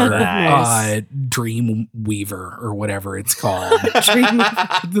Arrow or Nice. Dream Weaver or whatever it's called.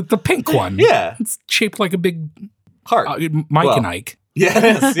 The pink one. Yeah. It's shaped like a big Heart. Mike and Ike.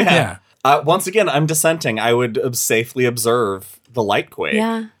 Yes, yeah. Yeah. Once again, I'm dissenting. I would safely observe the Lightquake.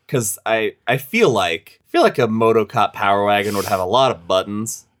 Yeah. Because I feel like a Motocop Power Wagon would have a lot of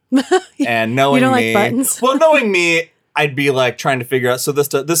buttons. And knowing You don't me, like buttons? Well, knowing me, I'd be like trying to figure out. So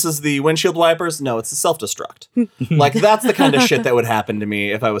this is the windshield wipers. No, it's the self-destruct. Like that's the kind of shit that would happen to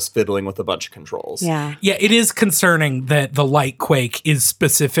me if I was fiddling with a bunch of controls. Yeah. Yeah, it is concerning that the Lightquake is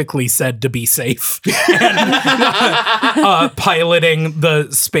specifically said to be safe. And piloting the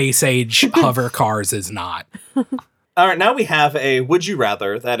space age hover cars is not. All right, now we have a Would You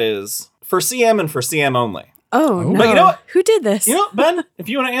Rather that is for CM and for CM only. Oh, no. But you know what? Who did this? You know what, Ben? If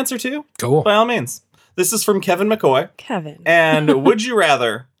you want to answer too, Cool. by all means. This is from Kevin McCoy. Kevin. And would you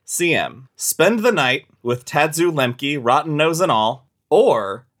rather, CM, spend the night with Tadzu Lemke, rotten nose and all,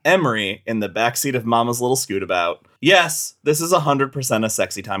 or Emery in the backseat of Mama's little scootabout? Yes, this is 100% a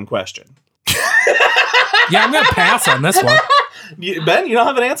sexy time question. Yeah, I'm going to pass on this one. Ben, you don't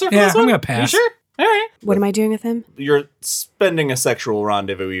have an answer for this one? I'm going to pass. You sure? All right. What am I doing with him? You're spending a sexual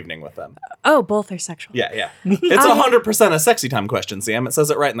rendezvous evening with them. Oh, both are sexual. Yeah, yeah. It's 100% a sexy time question, CM. It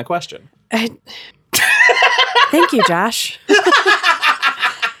says it right in the question. Thank you, Josh.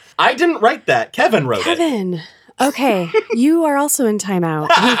 I didn't write that. Kevin wrote it. Kevin. Okay, you are also in timeout.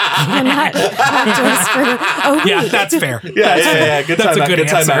 You cannot talk to us for wait. Yeah, that's fair. Yeah. Good That's time a out. good Good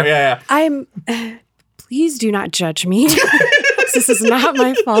time answer. out. Yeah. I'm. Please do not judge me. This is not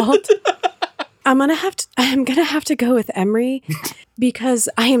my fault. I'm gonna have to go with Emery because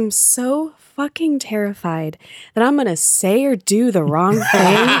I am so fucking terrified that I'm gonna say or do the wrong thing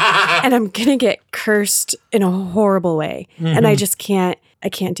and I'm gonna get cursed in a horrible way. And I just can't. I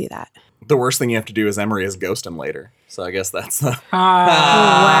can't do that. The worst thing you have to do is Emery is ghost him later. So I guess that's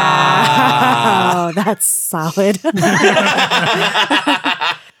Wow, that's solid.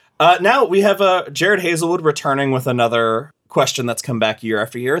 now we have Jared Hazelwood returning with another question that's come back year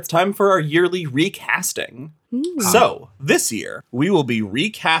after year. It's time for our yearly recasting. So this year we will be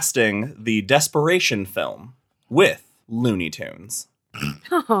recasting the Desperation film with Looney Tunes.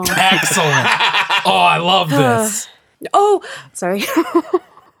 Oh, Excellent. Oh, I love this. oh sorry.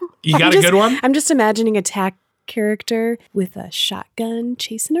 You got a good one? I'm just imagining a tack character with a shotgun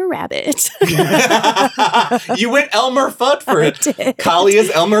chasing a rabbit. You went Elmer Fudd for it. did. Kali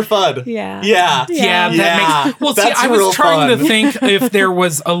is Elmer Fudd. Yeah. Yeah. Yeah, that Yeah. makes. Well, see, That's I was real trying fun. to think if there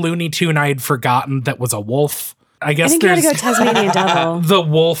was a Looney Tune I had forgotten that was a wolf. I guess I think you gotta there's go Tasmanian Devil. the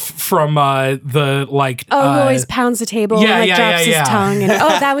wolf from the like. Oh, who always pounds the table yeah, and like drops yeah. his tongue. And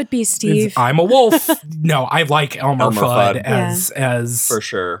that would be Steve. I'm a wolf. No, I like Elmer Elmer Fudd Fudd. as For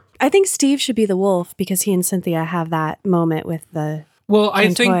sure. I think Steve should be the wolf because he and Cynthia have that moment with the. Well, I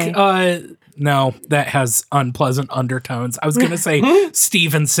and think toy. no, that has unpleasant undertones. I was gonna say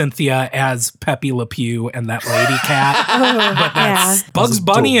Steve and Cynthia as Pepe Le Pew and that lady cat, but that's Bugs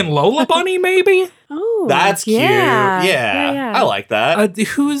Bunny and Lola Bunny, maybe. Oh, That's cute. Yeah. I like that.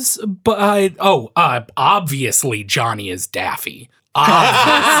 Obviously Johnny is Daffy.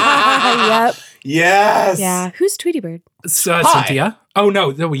 yep. Yes. Yeah. Who's Tweety Bird? Cynthia. Oh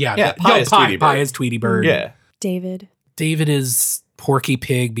no, Yeah, Pie is Tweety Bird. Pie is Tweety Bird. Yeah. David. David is Porky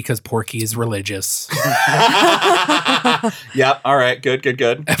Pig because Porky is religious. Yep. All right. Good.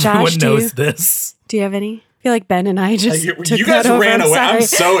 Everyone do knows you- this. Do you have any? I feel like Ben and I just You took guys that over. ran I'm away. I'm sorry.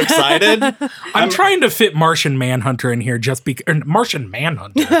 so excited. I'm trying to fit Martian Manhunter in here just because Martian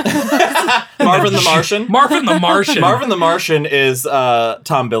Manhunter. Marvin the Martian. Marvin the Martian. Marvin the Martian is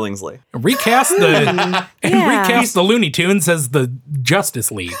Tom Billingsley. Recast the Yeah. recast the Looney Tunes as the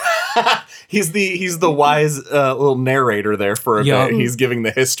Justice League. He's the wise little narrator there for a Yeah. bit. He's giving the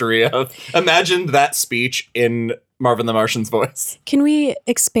history of. Imagine that speech in Marvin the Martian's voice. Can we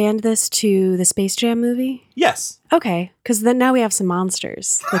expand this to the Space Jam movie? Yes. Okay, because then now we have some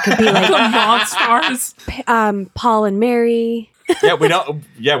monsters that could be like The Monstars. Paul and Mary. Yeah, we don't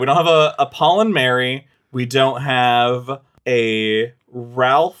have a Paul and Mary. We don't have a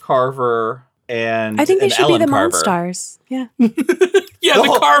Ralph Carver and I think they should Ellen be the Carver. Monstars. Yeah. Yeah,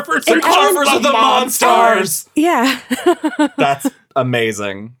 the Carvers The Carvers are the Monstars. Yeah. That's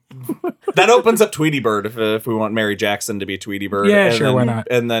amazing. That opens up Tweety Bird if we want Mary Jackson to be Tweety Bird. Yeah, and sure, then, why not?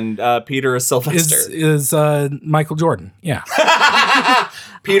 And then Peter is Sylvester. Is Michael Jordan. Yeah.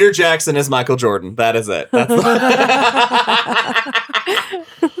 Peter Jackson is Michael Jordan. That is it. That's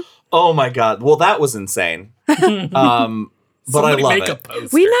Oh my God. Well, that was insane. But I love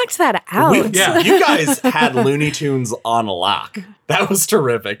it. We knocked that out. Yeah. You guys had Looney Tunes on lock. That was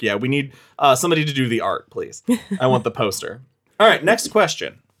terrific. Yeah, we need somebody to do the art, please. I want the poster. All right, next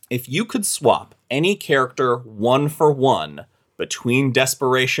question. If you could swap any character 1-for-1 between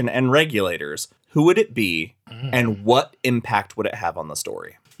Desperation and Regulators, who would it be, and what impact would it have on the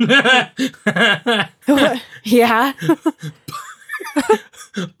story? Yeah.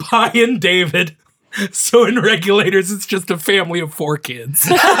 Pi and David. So in Regulators, it's just a family of 4 kids.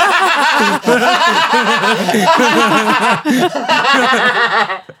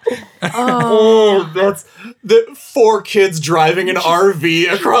 Oh, that's the 4 kids driving an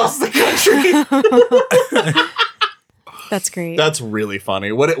RV across the country. That's great. That's really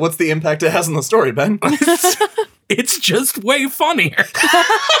funny. What's the impact it has on the story, Ben? It's just way funnier.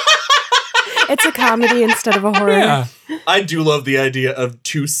 It's a comedy instead of a horror. Yeah. I do love the idea of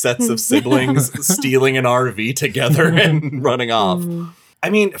 2 sets of siblings stealing an RV together and running off. I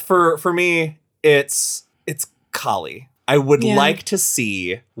mean, for me, it's Kali. I would like to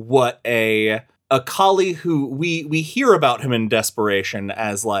see what a Kali who we hear about him in Desperation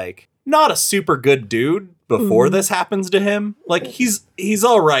as like not a super good dude before this happens to him. Like he's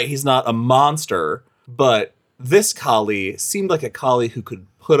all right. He's not a monster, but this Kali seemed like a Kali who could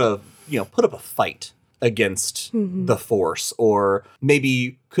put up a fight against the Force, or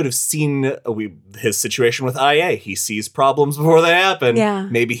maybe could have seen his situation with IA. He sees problems before they happen. Yeah.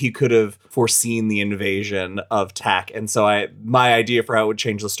 Maybe he could have foreseen the invasion of TAC. And so my idea for how it would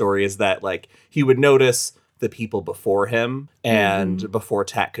change the story is that like he would notice the people before him, and before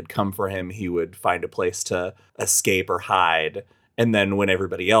TAC could come for him, he would find a place to escape or hide. And then when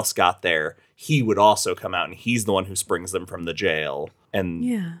everybody else got there, he would also come out, and he's the one who springs them from the jail.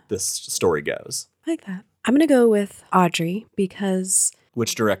 And this story goes. I like that. I'm going to go with Audrey because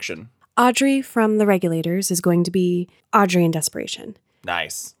Which direction? Audrey from The Regulators is going to be Audrey in Desperation.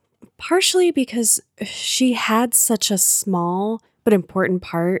 Nice. Partially because she had such a small but important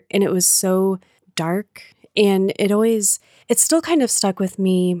part, and it was so dark, and it still kind of stuck with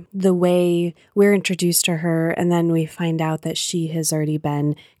me the way we're introduced to her, and then we find out that she has already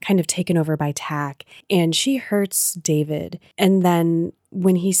been kind of taken over by TAC, and she hurts David. And then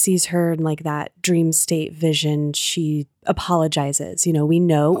when he sees her in like that dream state vision, she apologizes. We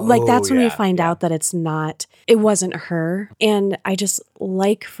know, that's when we find out that it wasn't her. And I just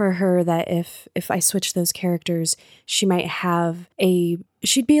like for her that if I switch those characters, she might have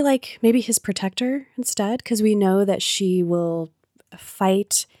she'd be like maybe his protector instead, because we know that she will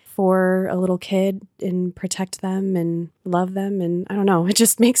fight for a little kid and protect them and love them. And I don't know, it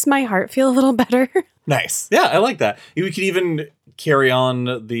just makes my heart feel a little better. Nice. Yeah, I like that. We could even carry on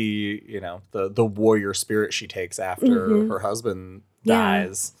the warrior spirit she takes after her husband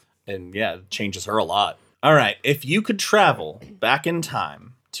dies. And it changes her a lot. All right. If you could travel back in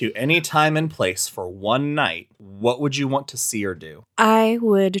time to any time and place for one night, what would you want to see or do? I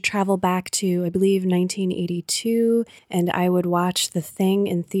would travel back to, I believe, 1982, and I would watch The Thing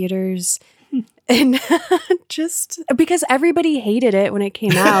in theaters. And just because everybody hated it when it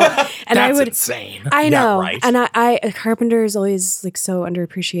came out. And That's insane. I know. Yeah, right. And Carpenter is always like so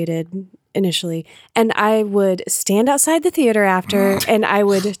underappreciated initially. And I would stand outside the theater after and I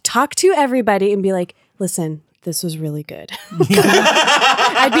would talk to everybody and be like, listen, this was really good.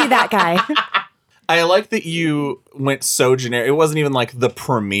 I'd be that guy. I like that you went so generic. It wasn't even like the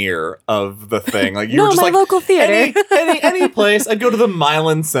premiere of The Thing. Like you were just my like local theater. any place. I'd go to the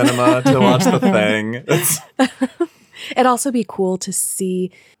Milan Cinema to watch The Thing. It'd also be cool to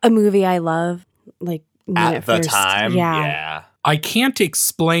see a movie I love, like At the first. time. Yeah. I can't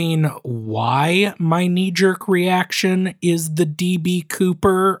explain why my knee-jerk reaction is the DB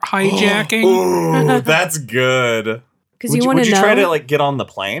Cooper hijacking. Ooh, that's good. Because you want to know. Would you try to like get on the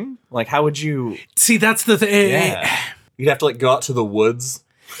plane? Like, how would you? See, that's the thing. Yeah. You'd have to like go out to the woods.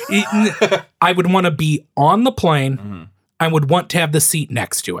 I would want to be on the plane. I would want to have the seat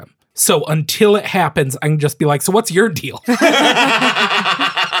next to him. So until it happens, I can just be like, so what's your deal? I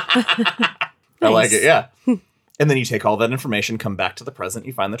like it, yeah. And then you take all that information, come back to the present,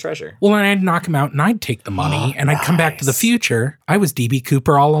 you find the treasure. Well, and I'd knock him out and I'd take the money and I'd come back to the future. I was DB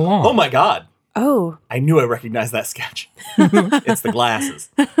Cooper all along. Oh my God. Oh. I knew I recognized that sketch. It's the glasses.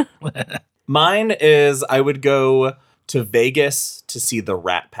 Mine is I would go to Vegas to see the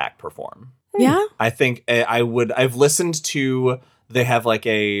Rat Pack perform. Yeah? I think I've listened to, they have like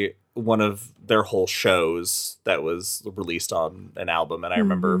one of their whole shows that was released on an album. And I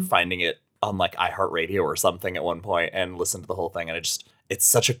remember finding it on like iHeartRadio or something at one point and listened to the whole thing. And it's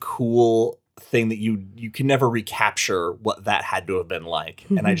such a cool thing that you can never recapture what that had to have been like.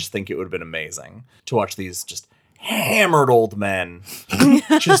 And I just think it would have been amazing to watch these just hammered old men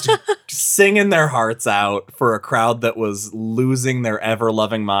just singing their hearts out for a crowd that was losing their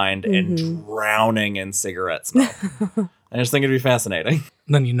ever-loving mind and drowning in cigarette smoke. I just think it'd be fascinating.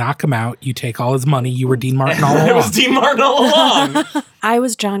 Then you knock him out, you take all his money, you were Dean Martin all along. It was Dean Martin all along. I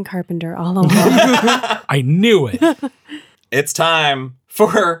was John Carpenter all along. I knew it. It's time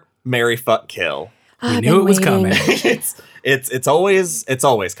for Marry, Fuck, Kill. We knew it was coming. It's always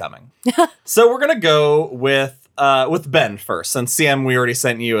coming. So we're gonna go with Ben first, since CM, we already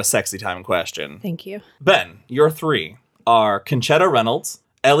sent you a sexy time question. Thank you. Ben, your three are Conchetta Reynolds,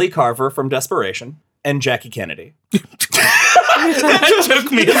 Ellie Carver from Desperation, and Jackie Kennedy. That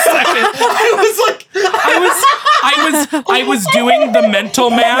took me a second. I was doing the mental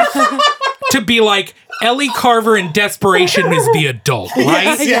math to be like, Ellie Carver in Desperation is the adult,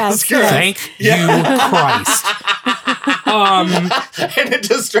 right? Yes. Thank you, Christ. And it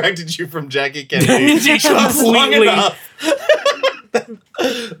distracted you from Jackie Kennedy. Just Long completely. enough.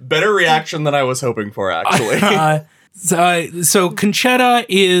 Better reaction than I was hoping for, actually. So Conchetta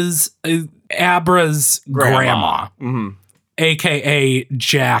is Abra's grandma. AKA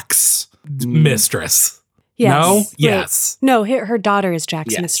Jack's mistress. Yes. No? Wait. Yes. No, her daughter is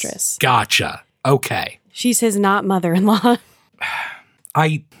Jack's Yes. mistress. Gotcha. Okay. She's his not mother-in-law.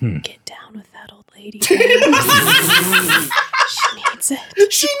 Get down with that old lady. She needs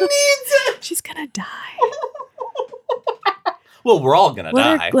it. She needs it. She's gonna die. Well, we're all gonna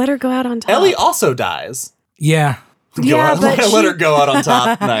die. Let her go out on top. Ellie also dies. Yeah. Yeah, but let her go out on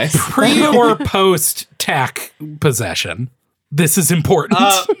top. Nice. Pre or post tack possession. This is important.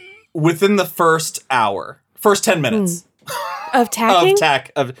 Within the first hour, first 10 minutes Of tacking?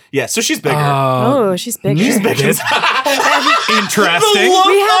 So she's bigger. Oh, she's bigger. Interesting. Look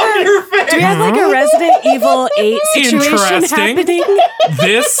We on have- your face. Do we have like a Resident Evil 8 situation Interesting. happening?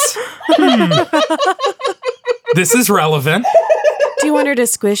 This is relevant. Do you want her to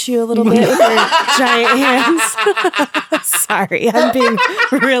squish you a little bit with her giant hands? Sorry, I'm being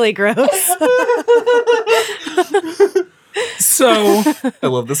really gross. So I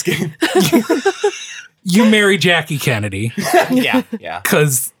love this game. you marry Jackie Kennedy Yeah.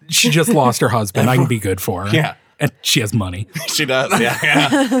 because she just lost her husband. I can be good for her. Yeah. And she has money. She does.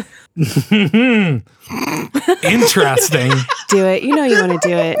 Yeah. Interesting. Do it. You know you want to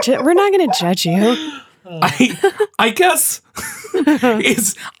do it. We're not going to judge you. I guess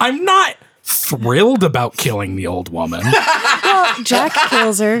I'm not thrilled about killing the old woman. Well, Jack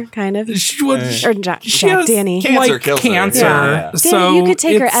kills her, kind of. She was Or Jack, has Danny. Cancer like kills her. cancer. Yeah. So Danny, you could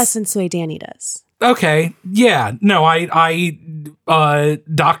take her it's- essence the way Danny does. Okay. Yeah. No, I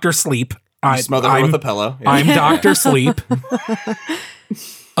Dr. Sleep. You smother her with a pillow. Yeah. I'm Dr. Sleep.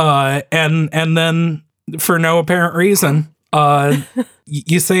 And then for no apparent reason,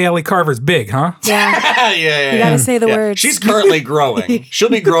 you say Ellie Carver's big, huh? Yeah. yeah. You got to say the words. She's currently growing. She'll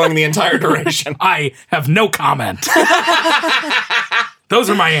be growing the entire duration. I have no comment. Those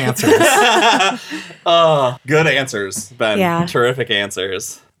are my answers. Good answers, Ben. Yeah. Terrific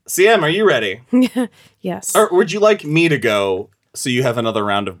answers. CM, are you ready? Yes. Or would you like me to go so you have another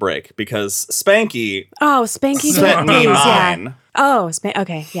round of break? Because Spanky Oh, Spanky sent did me things, mine. yeah. Oh,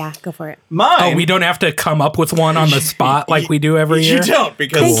 okay, yeah, go for it. Mine. Oh, we don't have to come up with one on the spot like we do every year? You don't,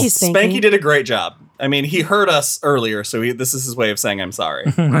 because Thank you, Spanky. Spanky did a great job. I mean, he heard us earlier, so this is his way of saying I'm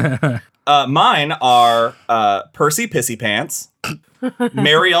sorry. Mine are Percy Pissy Pants,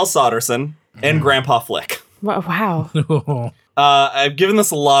 Mary L. Solderson, and Grandpa Flick. Wow. I've given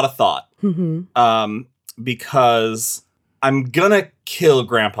this a lot of thought because I'm gonna kill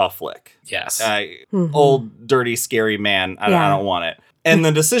Grandpa Flick. Yes. Old, dirty, scary man. I don't want it. And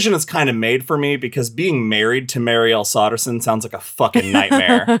the decision is kind of made for me because being married to Mary L. Solderson sounds like a fucking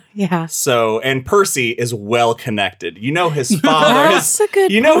nightmare. Yeah. So, and Percy is well connected. You know his father. That's a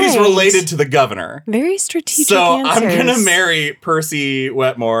good You know he's point. related to the governor. Very strategic So answers. I'm gonna marry Percy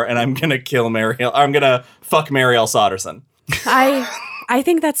Wetmore, and I'm gonna kill I'm gonna fuck Mary L. Solderson. I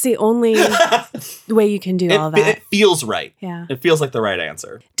think that's the only way you can do all that. It feels right. Yeah. It feels like the right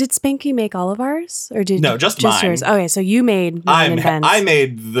answer. Did Spanky make all of ours? Or did No, just mine. yours? Okay, so you made mine and Ben's. I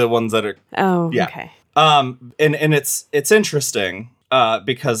made the ones that are Oh, yeah. okay. And it's interesting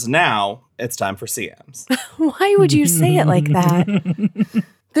because now it's time for CMs. Why would you say it like that?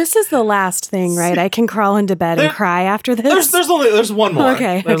 This is the last thing, right? I can crawl into bed and cry after this. There's one more.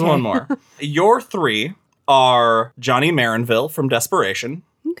 Okay. There's one more. Your three are Johnny Marinville from Desperation,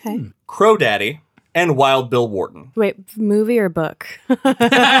 Okay. Crow Daddy, and Wild Bill Wharton. Wait, movie or book? Movie.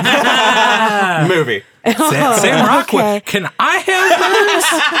 Sam Rockwell. Okay. Can I have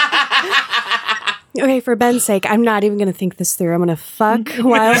hers? Okay, for Ben's sake, I'm not even going to think this through. I'm going to fuck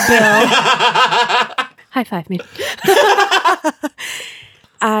Wild Bill. High five me.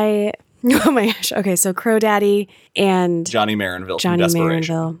 Oh my gosh. Okay, so Crow Daddy and Johnny Marinville Johnny from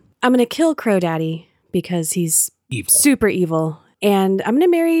Desperation. Marinville. I'm going to kill Crow Daddy because he's Evil. super evil. And I'm going to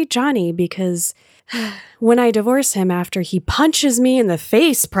marry Johnny because when I divorce him after he punches me in the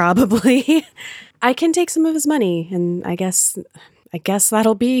face, probably, I can take some of his money. And I guess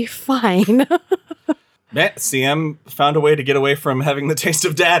that'll be fine. Yeah, CM found a way to get away from having the taste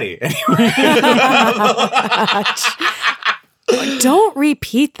of daddy. Anyway. Don't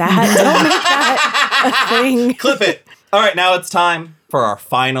repeat that. Don't make that a thing. Clip it. All right, now it's time for our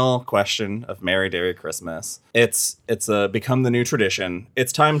final question of Merry Derry Christmas. It's become the new tradition.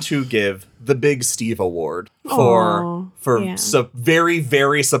 It's time to give the Big Steve Award for yeah. very,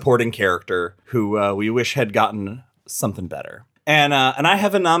 very supporting character who we wish had gotten something better. And I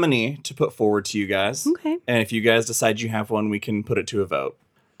have a nominee to put forward to you guys. Okay. And if you guys decide you have one, we can put it to a vote.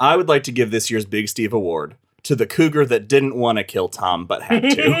 I would like to give this year's Big Steve Award to the cougar that didn't want to kill Tom but had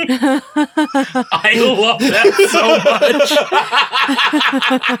to. I love that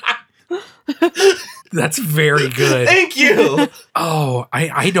so much. That's very good. Thank you. Oh,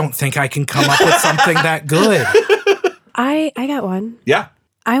 I don't think I can come up with something that good. I got one. Yeah.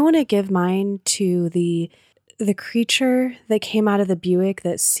 I want to give mine to the creature that came out of the Buick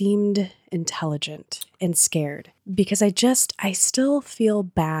that seemed intelligent and scared because I still feel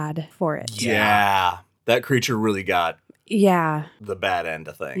bad for it. Yeah. That creature really got Yeah. the bad end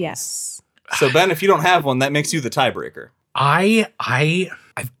of things. Yes. So Ben, if you don't have one, that makes you the tiebreaker. I've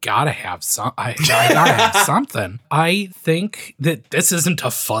got to have some. I gotta have something. I think that this isn't a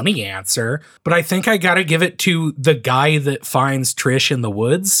funny answer, but I think I gotta give it to the guy that finds Trish in the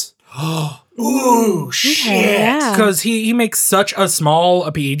woods. Ooh, shit. Yeah. Because he makes such a small,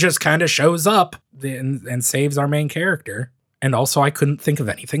 he just kind of shows up and saves our main character. And also, I couldn't think of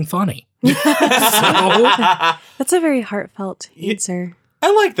anything funny. So, That's a very heartfelt answer.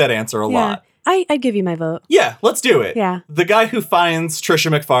 I like that answer a lot. I'd give you my vote. Yeah, let's do it. Yeah. The guy who finds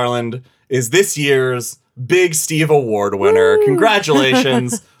Trisha McFarland is this year's Big Steve Award winner. Woo!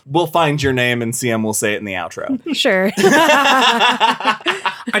 Congratulations. We'll find your name and CM will say it in the outro. Sure.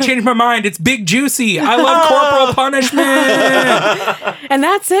 I changed my mind. It's Big Juicy. I love corporal punishment. And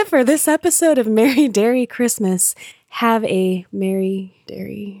that's it for this episode of Merry Derry Christmas. Have a Merry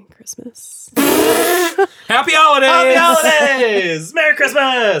Derry Christmas. Happy holidays. Happy holidays. Merry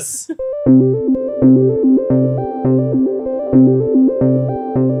Christmas.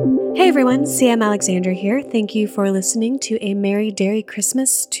 Hey everyone, CM Alexander here. Thank you for listening to a Merry Derry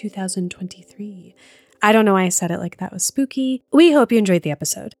Christmas 2023. I don't know why I said it like that was spooky. We hope you enjoyed the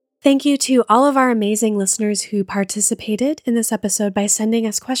episode. Thank you to all of our amazing listeners who participated in this episode by sending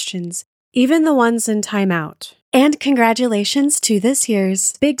us questions, even the ones in timeout. And congratulations to this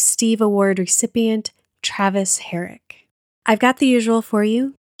year's Big Steve Award recipient, Travis Herrick. I've got the usual for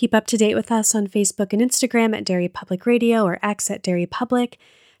you. Keep up to date with us on Facebook and Instagram at Derry Public Radio or X at Derry Public.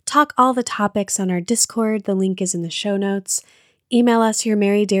 Talk all the topics on our Discord. The link is in the show notes. Email us your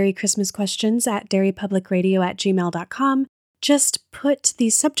Merry Derry Christmas questions at derrypublicradio@gmail.com. Just put the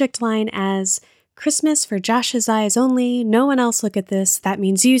subject line as Christmas for Josh's eyes only. No one else look at this. That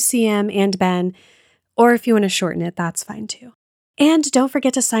means you, CM, and Ben. Or if you want to shorten it, that's fine too. And don't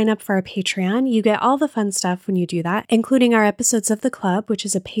forget to sign up for our Patreon. You get all the fun stuff when you do that, including our episodes of The Club, which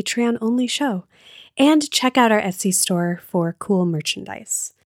is a Patreon-only show. And check out our Etsy store for cool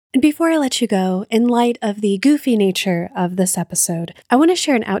merchandise. And before I let you go, in light of the goofy nature of this episode, I want to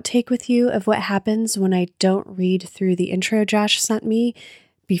share an outtake with you of what happens when I don't read through the intro Josh sent me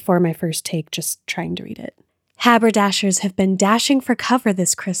before my first take, just trying to read it. Haberdashers have been dashing for cover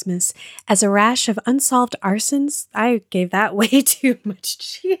this Christmas as a rash of unsolved arsons. I gave that way too much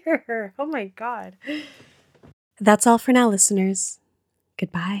cheer. Oh my God. That's all for now, listeners.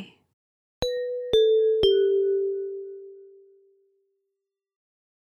 Goodbye.